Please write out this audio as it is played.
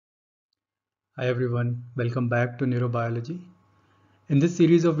Hi everyone, welcome back to Neurobiology. In this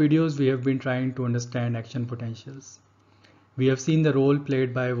series of videos, we have been trying to understand action potentials. We have seen the role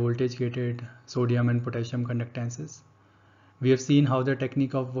played by voltage-gated sodium and potassium conductances. We have seen how the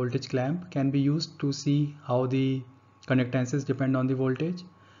technique of voltage clamp can be used to see how the conductances depend on the voltage.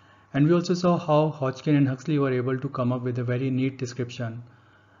 And we also saw how Hodgkin and Huxley were able to come up with a very neat description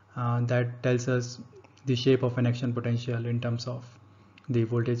that tells us the shape of an action potential in terms of the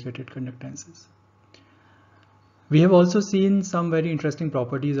voltage-gated conductances. We have also seen some very interesting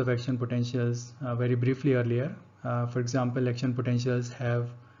properties of action potentials very briefly earlier. For example, action potentials have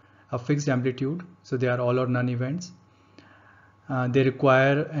a fixed amplitude, so they are all or none events. They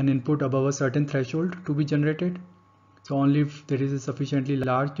require an input above a certain threshold to be generated. So only if there is a sufficiently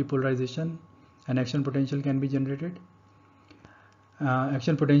large depolarization, an action potential can be generated.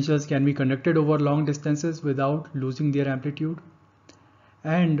 Action potentials can be conducted over long distances without losing their amplitude.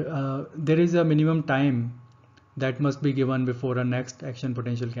 And there is a minimum time that must be given before a next action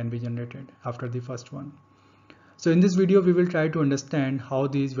potential can be generated after the first one. So in this video, we will try to understand how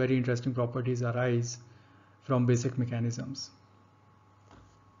these very interesting properties arise from basic mechanisms.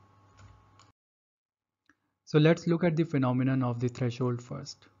 So let's look at the phenomenon of the threshold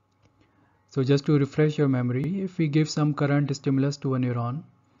first. So just to refresh your memory, if we give some current stimulus to a neuron,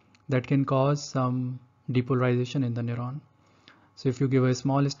 that can cause some depolarization in the neuron. So if you give a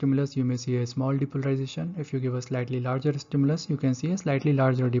small stimulus, you may see a small depolarization. If you give a slightly larger stimulus, you can see a slightly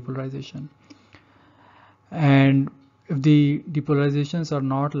larger depolarization. And if the depolarizations are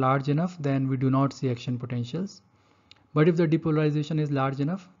not large enough, then we do not see action potentials. But if the depolarization is large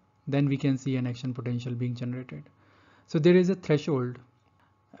enough, then we can see an action potential being generated. So there is a threshold,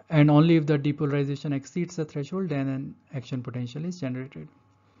 and only if the depolarization exceeds the threshold, then an action potential is generated.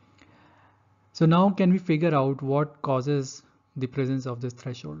 So now can we figure out what causes the presence of this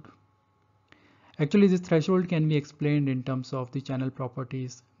threshold? Actually, this threshold can be explained in terms of the channel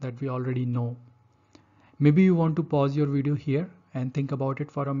properties that we already know. Maybe you want to pause your video here and think about it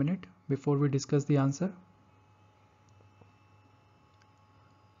for a minute before we discuss the answer.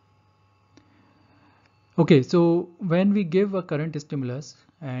 Okay, so when we give a current stimulus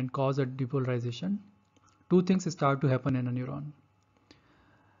and cause a depolarization, two things start to happen in a neuron.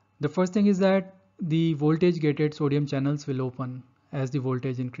 The first thing is that the voltage-gated sodium channels will open as the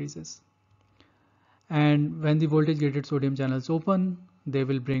voltage increases. And when the voltage-gated sodium channels open, they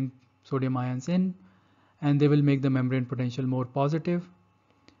will bring sodium ions in and they will make the membrane potential more positive.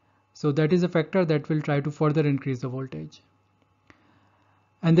 So that is a factor that will try to further increase the voltage.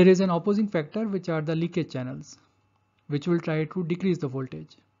 And there is an opposing factor, which are the leakage channels, which will try to decrease the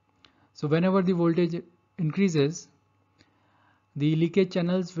voltage. So whenever the voltage increases, the leakage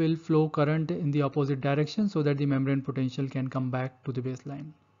channels will flow current in the opposite direction so that the membrane potential can come back to the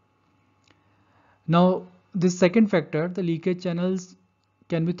baseline. Now, this second factor, the leakage channels,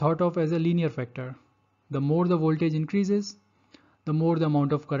 can be thought of as a linear factor. The more the voltage increases, the more the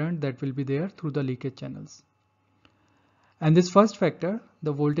amount of current that will be there through the leakage channels. And this first factor,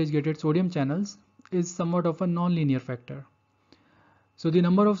 the voltage-gated sodium channels, is somewhat of a non-linear factor. So the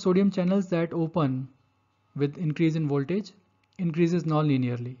number of sodium channels that open with increase in voltage increases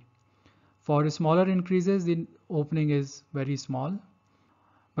non-linearly. For smaller increases, the opening is very small.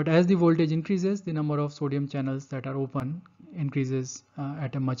 But as the voltage increases, the number of sodium channels that are open increases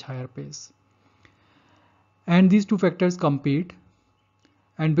at a much higher pace. And these two factors compete.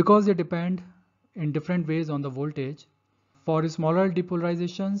 And because they depend in different ways on the voltage, for smaller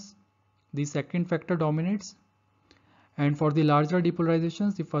depolarizations, the second factor dominates. And for the larger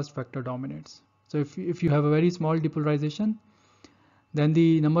depolarizations, the first factor dominates. So if you have a very small depolarization, then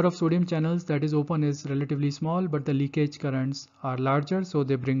the number of sodium channels that is open is relatively small, but the leakage currents are larger, so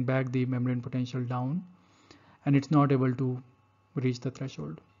they bring back the membrane potential down, and it's not able to reach the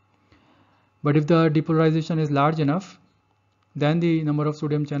threshold. But if the depolarization is large enough, then the number of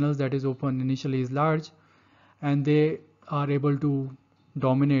sodium channels that is open initially is large, and they are able to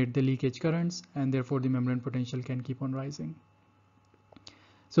dominate the leakage currents, and therefore the membrane potential can keep on rising.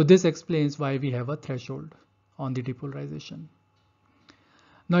 So this explains why we have a threshold on the depolarization.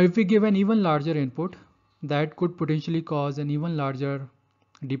 Now, if we give an even larger input, that could potentially cause an even larger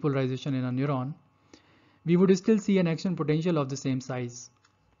depolarization in a neuron, we would still see an action potential of the same size.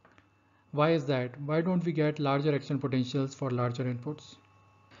 Why is that? Why don't we get larger action potentials for larger inputs?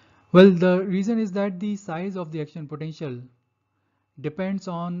 Well, the reason is that the size of the action potential depends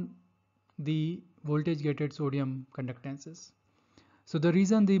on the voltage-gated sodium conductances. So the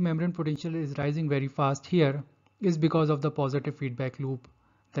reason the membrane potential is rising very fast here is because of the positive feedback loop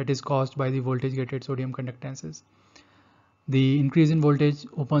that is caused by the voltage-gated sodium conductances. The increase in voltage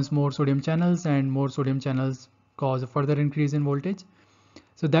opens more sodium channels, and more sodium channels cause a further increase in voltage.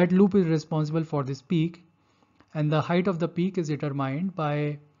 So that loop is responsible for this peak, and the height of the peak is determined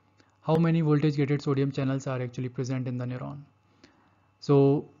by how many voltage gated sodium channels are actually present in the neuron.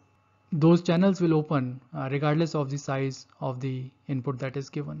 So those channels will open regardless of the size of the input that is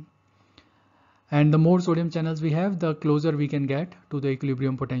given. And the more sodium channels we have, the closer we can get to the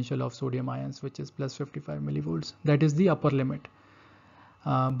equilibrium potential of sodium ions, which is plus 55 millivolts. That is the upper limit.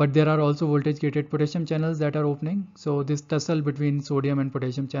 But there are also voltage gated potassium channels that are opening. So this tussle between sodium and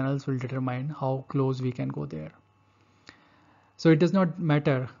potassium channels will determine how close we can go there. So it does not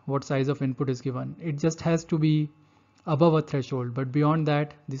matter what size of input is given. It just has to be above a threshold, but beyond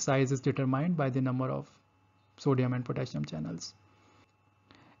that, the size is determined by the number of sodium and potassium channels.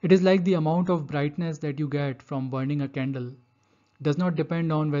 It is like the amount of brightness that you get from burning a candle does not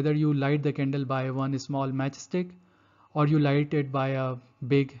depend on whether you light the candle by one small matchstick or you light it by a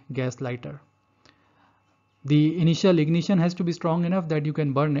big gas lighter. The initial ignition has to be strong enough that you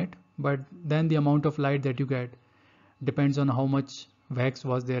can burn it, but then the amount of light that you get depends on how much wax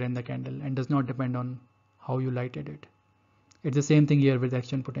was there in the candle and does not depend on how you lighted it. It's the same thing here with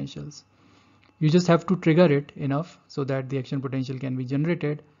action potentials. You just have to trigger it enough so that the action potential can be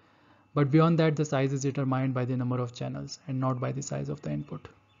generated, but beyond that the size is determined by the number of channels and not by the size of the input.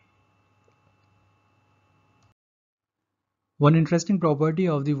 One interesting property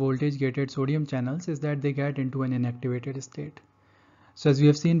of the voltage gated sodium channels is that they get into an inactivated state. So as we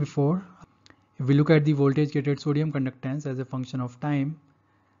have seen before, if we look at the voltage gated sodium conductance as a function of time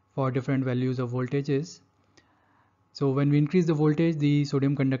for different values of voltages, so when we increase the voltage, the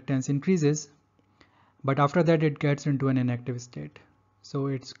sodium conductance increases, but after that it gets into an inactive state. So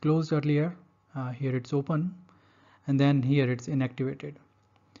it's closed earlier, here it's open, and then here it's inactivated.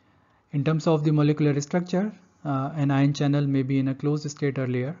 In terms of the molecular structure, an ion channel may be in a closed state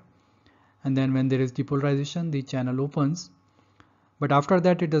earlier, and then when there is depolarization, the channel opens, but after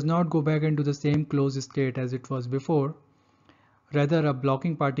that it does not go back into the same closed state as it was before. Rather, a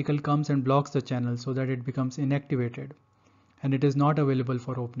blocking particle comes and blocks the channel so that it becomes inactivated and it is not available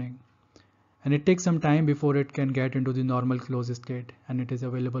for opening. And it takes some time before it can get into the normal closed state and it is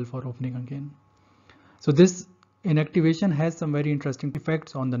available for opening again. So this inactivation has some very interesting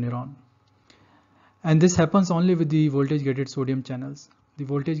effects on the neuron. And this happens only with the voltage gated sodium channels. The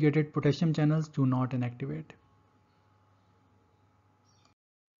voltage gated potassium channels do not inactivate.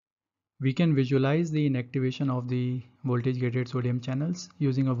 We can visualize the inactivation of the voltage gated sodium channels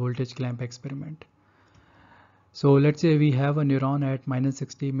using a voltage clamp experiment. So let's say we have a neuron at minus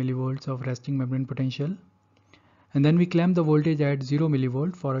 60 millivolts of resting membrane potential, and then we clamp the voltage at 0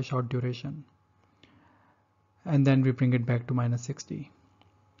 millivolt for a short duration, and then we bring it back to minus 60.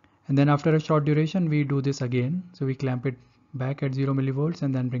 And then after a short duration we do this again, so we clamp it back at 0 millivolts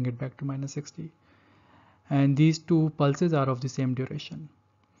and then bring it back to minus 60. And these two pulses are of the same duration.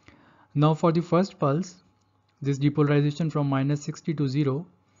 Now for the first pulse, this depolarization from minus 60 to 0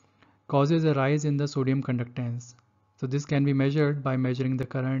 causes a rise in the sodium conductance. So this can be measured by measuring the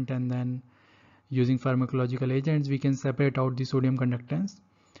current, and then using pharmacological agents we can separate out the sodium conductance.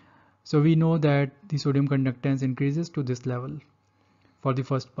 So we know that the sodium conductance increases to this level for the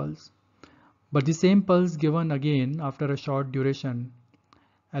first pulse. But the same pulse given again after a short duration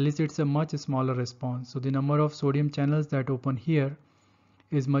elicits a much smaller response. So the number of sodium channels that open here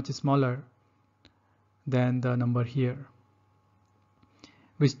is much smaller than the number here,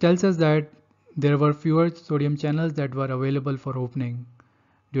 which tells us that there were fewer sodium channels that were available for opening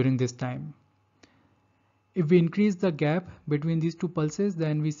during this time. If we increase the gap between these two pulses,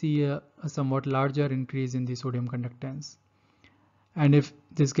 then we see a somewhat larger increase in the sodium conductance. And if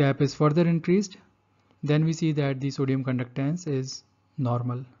this gap is further increased, then we see that the sodium conductance is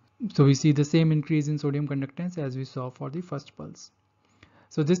normal. So we see the same increase in sodium conductance as we saw for the first pulse.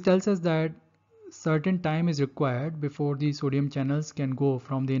 So this tells us that certain time is required before the sodium channels can go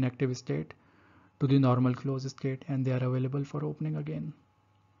from the inactive state to the normal closed state and they are available for opening again.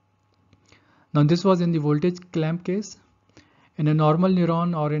 Now this was in the voltage clamp case. In a normal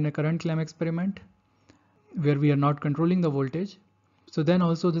neuron or in a current clamp experiment where we are not controlling the voltage, so then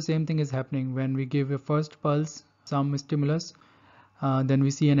also the same thing is happening. When we give a first pulse some stimulus, then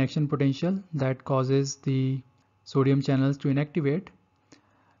we see an action potential that causes the sodium channels to inactivate.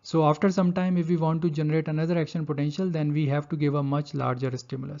 So after some time, if we want to generate another action potential, then we have to give a much larger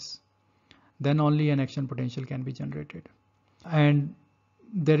stimulus. Then only an action potential can be generated. And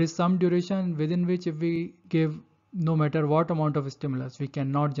there is some duration within which if we give no matter what amount of stimulus, we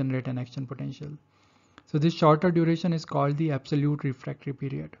cannot generate an action potential. So this shorter duration is called the absolute refractory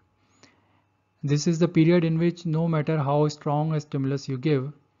period. This is the period in which no matter how strong a stimulus you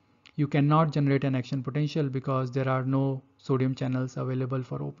give, you cannot generate an action potential because there are no sodium channels available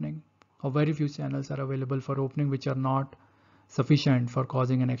for opening, or very few channels are available for opening which are not sufficient for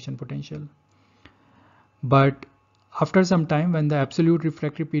causing an action potential. But after some time, when the absolute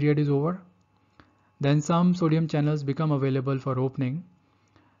refractory period is over, then some sodium channels become available for opening.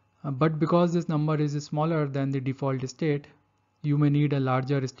 But because this number is smaller than the default state, you may need a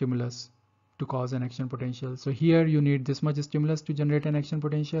larger stimulus to cause an action potential. So here you need this much stimulus to generate an action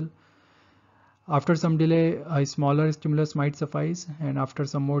potential. After some delay, a smaller stimulus might suffice, and after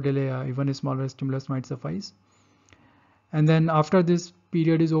some more delay, even a smaller stimulus might suffice. And then after this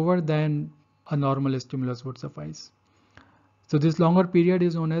period is over, then a normal stimulus would suffice. So this longer period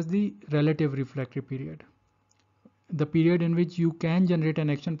is known as the relative refractory period, the period in which you can generate an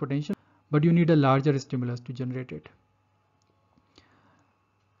action potential, but you need a larger stimulus to generate it.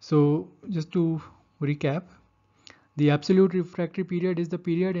 So just to recap, the absolute refractory period is the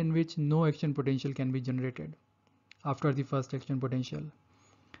period in which no action potential can be generated after the first action potential.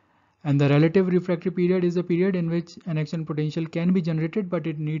 And the relative refractory period is the period in which an action potential can be generated, but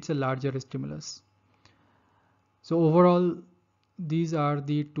it needs a larger stimulus. So overall, these are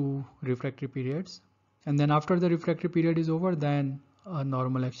the two refractory periods. And then after the refractory period is over, then a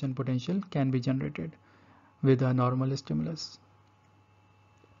normal action potential can be generated with a normal stimulus.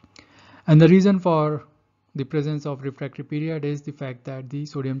 And the reason for the presence of refractory period is the fact that the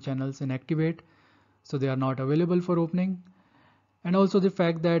sodium channels inactivate, so they are not available for opening. And also the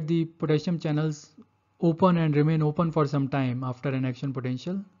fact that the potassium channels open and remain open for some time after an action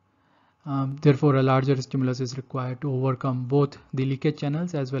potential. Therefore, a larger stimulus is required to overcome both the leakage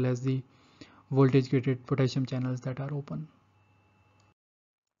channels as well as the voltage-gated potassium channels that are open.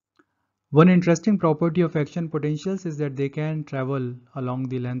 One interesting property of action potentials is that they can travel along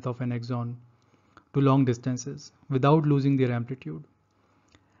the length of an axon to long distances without losing their amplitude.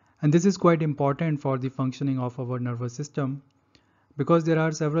 And this is quite important for the functioning of our nervous system, because there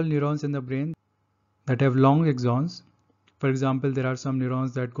are several neurons in the brain that have long axons. For example, there are some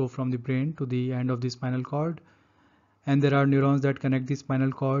neurons that go from the brain to the end of the spinal cord, and there are neurons that connect the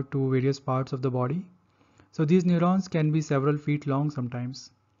spinal cord to various parts of the body. So these neurons can be several feet long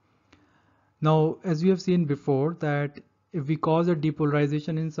sometimes. Now, as we have seen before, that if we cause a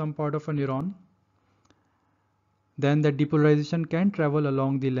depolarization in some part of a neuron, then that depolarization can travel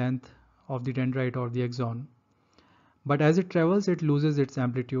along the length of the dendrite or the axon. But as it travels, it loses its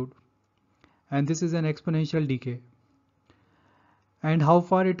amplitude, and this is an exponential decay. And how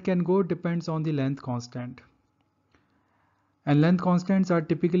far it can go depends on the length constant. And length constants are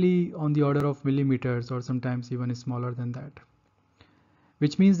typically on the order of millimeters, or sometimes even smaller than that.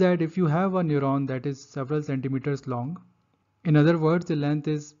 Which means that if you have a neuron that is several centimeters long, in other words, the length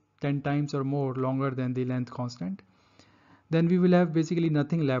is 10 times or more longer than the length constant, then we will have basically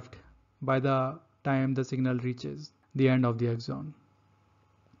nothing left by the time the signal reaches the end of the axon.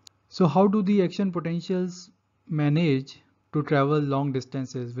 So how do the action potentials manage to travel long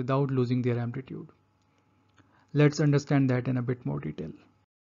distances without losing their amplitude? Let's understand that in a bit more detail.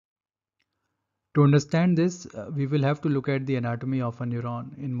 To understand this, we will have to look at the anatomy of a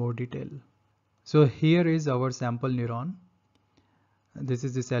neuron in more detail. So here is our sample neuron. This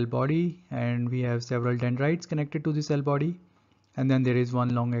is the cell body, and we have several dendrites connected to the cell body, and then there is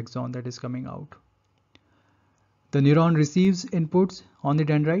one long axon that is coming out. The neuron receives inputs on the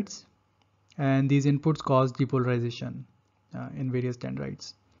dendrites, and these inputs cause depolarization in various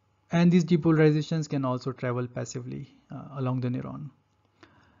dendrites. And these depolarizations can also travel passively along the neuron.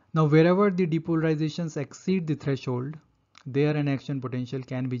 Now, wherever the depolarizations exceed the threshold, there an action potential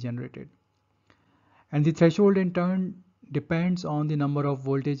can be generated. And the threshold in turn depends on the number of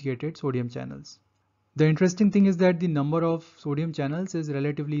voltage-gated sodium channels. The interesting thing is that the number of sodium channels is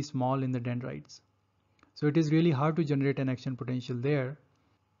relatively small in the dendrites. So it is really hard to generate an action potential there.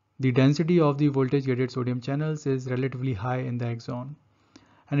 The density of the voltage-gated sodium channels is relatively high in the axon,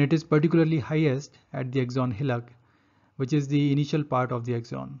 and it is particularly highest at the axon hillock, which is the initial part of the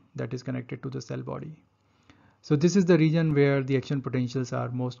axon that is connected to the cell body. So this is the region where the action potentials are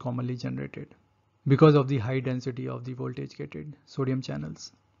most commonly generated because of the high density of the voltage-gated sodium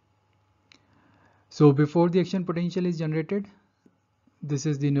channels. So before the action potential is generated, this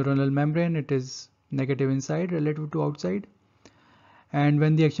is the neuronal membrane. It is negative inside relative to outside. And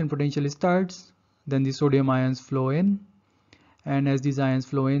when the action potential starts, then the sodium ions flow in. And as these ions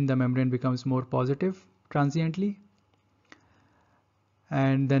flow in, the membrane becomes more positive transiently.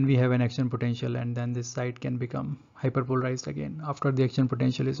 And then we have an action potential, and then this site can become hyperpolarized again after the action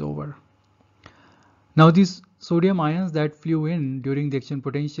potential is over. Now these sodium ions that flew in during the action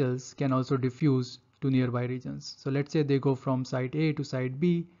potentials can also diffuse to nearby regions. So let's say they go from site A to site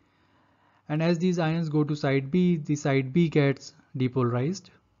B, and as these ions go to site B, the site B gets depolarized,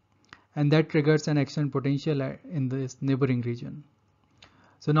 and that triggers an action potential in this neighboring region.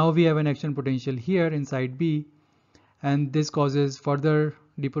 So now we have an action potential here in site B, and this causes further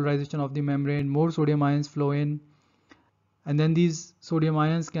depolarization of the membrane, more sodium ions flow in, and then these sodium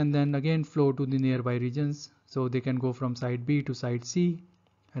ions can then again flow to the nearby regions. So they can go from site B to site C,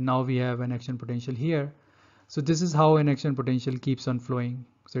 and now we have an action potential here. So this is how an action potential keeps on flowing.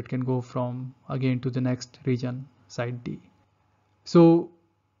 So it can go from again to the next region, site D. So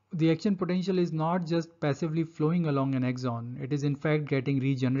the action potential is not just passively flowing along an axon, it is in fact getting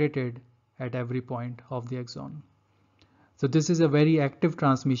regenerated at every point of the axon. So this is a very active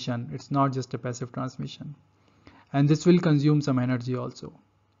transmission, it's not just a passive transmission. And this will consume some energy also.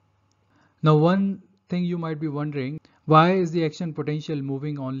 Now one thing you might be wondering, why is the action potential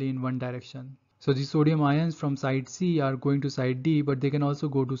moving only in one direction? So the sodium ions from site C are going to site D, but they can also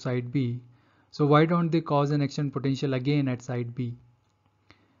go to site B. So why don't they cause an action potential again at site B?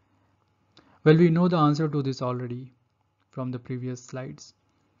 Well, we know the answer to this already from the previous slides.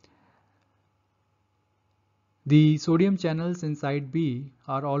 The sodium channels in site B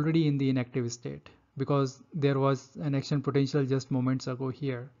are already in the inactive state because there was an action potential just moments ago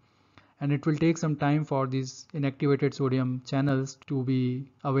here. And it will take some time for these inactivated sodium channels to be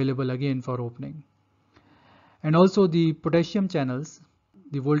available again for opening. And also the potassium channels,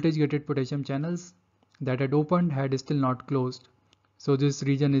 the voltage gated potassium channels that had opened had still not closed. So this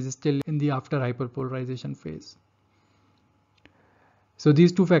region is still in the after hyperpolarization phase. So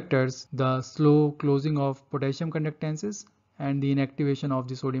these two factors, the slow closing of potassium conductances and the inactivation of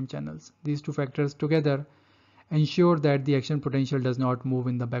the sodium channels, these two factors together ensure that the action potential does not move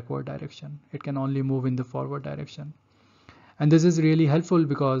in the backward direction. It can only move in the forward direction. And this is really helpful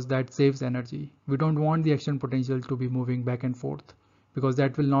because that saves energy. We don't want the action potential to be moving back and forth because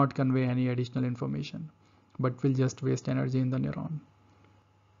that will not convey any additional information, but will just waste energy in the neuron.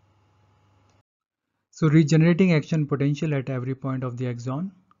 So regenerating action potential at every point of the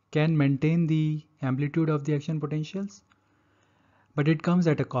axon can maintain the amplitude of the action potentials, but it comes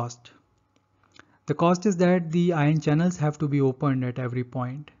at a cost. The cost is that the ion channels have to be opened at every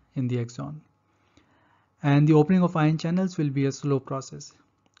point in the axon. And the opening of ion channels will be a slow process.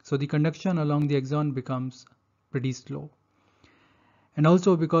 So the conduction along the axon becomes pretty slow. And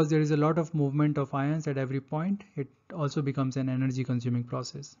also because there is a lot of movement of ions at every point, it also becomes an energy consuming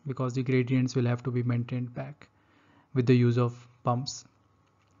process because the gradients will have to be maintained back with the use of pumps.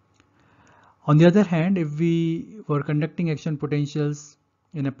 On the other hand, if we were conducting action potentials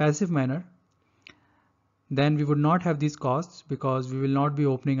in a passive manner, then we would not have these costs because we will not be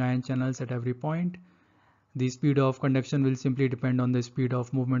opening ion channels at every point. The speed of conduction will simply depend on the speed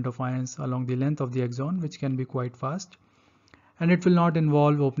of movement of ions along the length of the axon, which can be quite fast. And it will not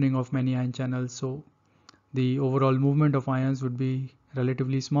involve opening of many ion channels, so the overall movement of ions would be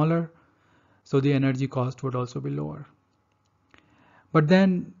relatively smaller, so the energy cost would also be lower. But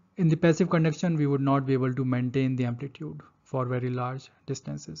then in the passive conduction, we would not be able to maintain the amplitude for very large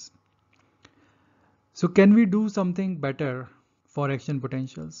distances. So can we do something better for action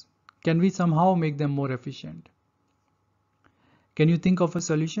potentials? Can we somehow make them more efficient? Can you think of a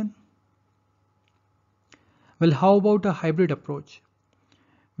solution? Well, how about a hybrid approach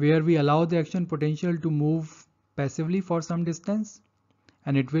where we allow the action potential to move passively for some distance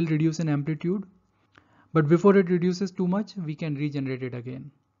and it will reduce in amplitude, but before it reduces too much, we can regenerate it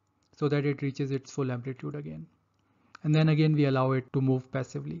again so that it reaches its full amplitude again. And then again, we allow it to move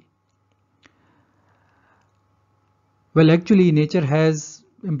passively. Well, actually, nature has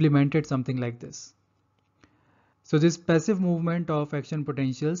implemented something like this. So this passive movement of action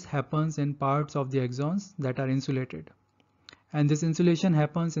potentials happens in parts of the axons that are insulated. And this insulation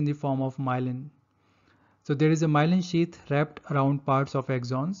happens in the form of myelin. So there is a myelin sheath wrapped around parts of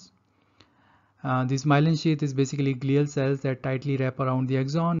axons. This myelin sheath is basically glial cells that tightly wrap around the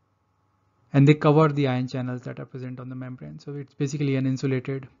axon and they cover the ion channels that are present on the membrane. So it's basically an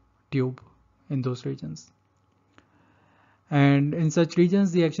insulated tube in those regions. And in such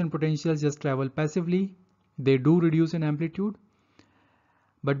regions, the action potentials just travel passively. They do reduce in amplitude,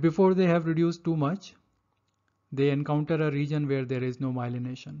 but before they have reduced too much, they encounter a region where there is no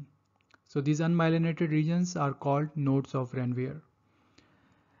myelination. So these unmyelinated regions are called nodes of Ranvier.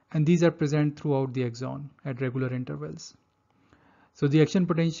 And these are present throughout the axon at regular intervals. So the action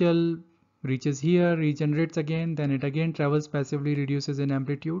potential reaches here, regenerates again, then it again travels passively, reduces in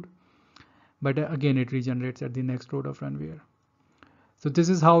amplitude, but again it regenerates at the next node of Ranvier. So this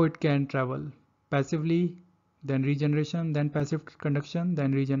is how it can travel passively, then regeneration, then passive conduction,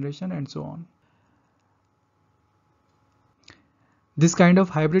 then regeneration, and so on. This kind of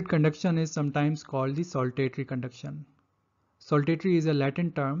hybrid conduction is sometimes called the saltatory conduction. Saltatory is a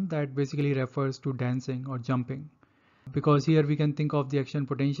Latin term that basically refers to dancing or jumping, because here we can think of the action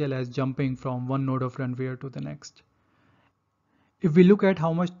potential as jumping from one node of runway to the next. If we look at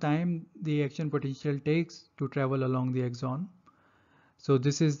how much time the action potential takes to travel along the axon, so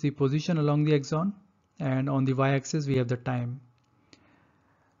this is the position along the axon, and on the y-axis we have the time.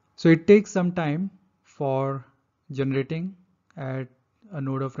 So it takes some time for generating at a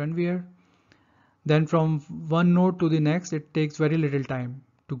node of runway. Then from one node to the next, it takes very little time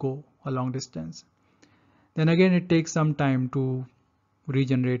to go a long distance. Then again, it takes some time to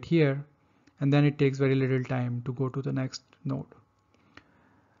regenerate here, and then it takes very little time to go to the next node.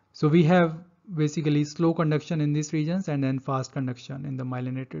 So we have basically slow conduction in these regions and then fast conduction in the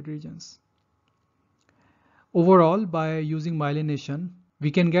myelinated regions. Overall, by using myelination,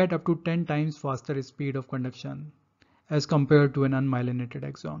 we can get up to 10 times faster speed of conduction as compared to an unmyelinated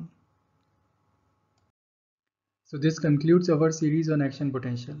axon. So this concludes our series on action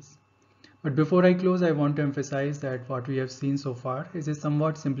potentials. But before I close, I want to emphasize that what we have seen so far is a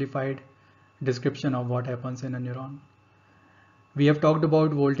somewhat simplified description of what happens in a neuron. We have talked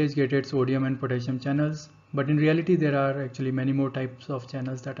about voltage-gated sodium and potassium channels, but in reality there are actually many more types of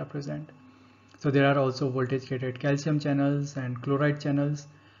channels that are present. So there are also voltage-gated calcium channels and chloride channels,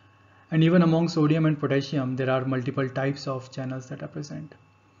 and even among sodium and potassium there are multiple types of channels that are present.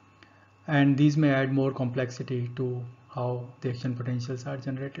 And these may add more complexity to how the action potentials are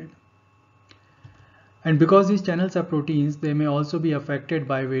generated. And because these channels are proteins, they may also be affected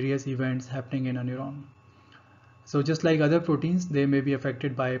by various events happening in a neuron. So just like other proteins, they may be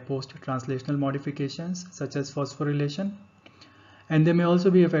affected by post-translational modifications such as phosphorylation, and they may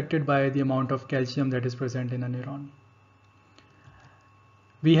also be affected by the amount of calcium that is present in a neuron.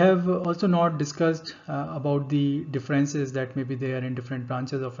 We have also not discussed about the differences that may be there in different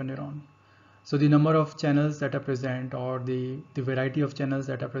branches of a neuron. So the number of channels that are present or the variety of channels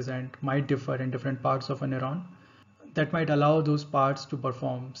that are present might differ in different parts of a neuron. That might allow those parts to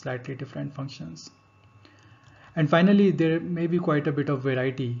perform slightly different functions. And finally, there may be quite a bit of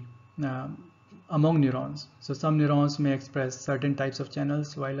variety among neurons. So some neurons may express certain types of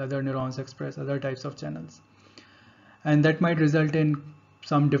channels while other neurons express other types of channels. And that might result in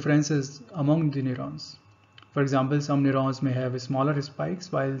some differences among the neurons. For example, some neurons may have smaller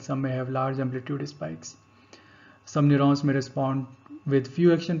spikes while some may have large amplitude spikes. Some neurons may respond with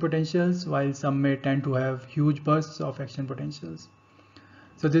few action potentials while some may tend to have huge bursts of action potentials.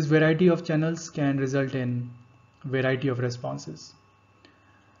 So this variety of channels can result in variety of responses.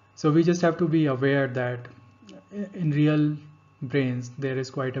 So we just have to be aware that in real brains there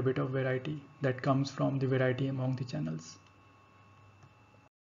is quite a bit of variety that comes from the variety among the channels.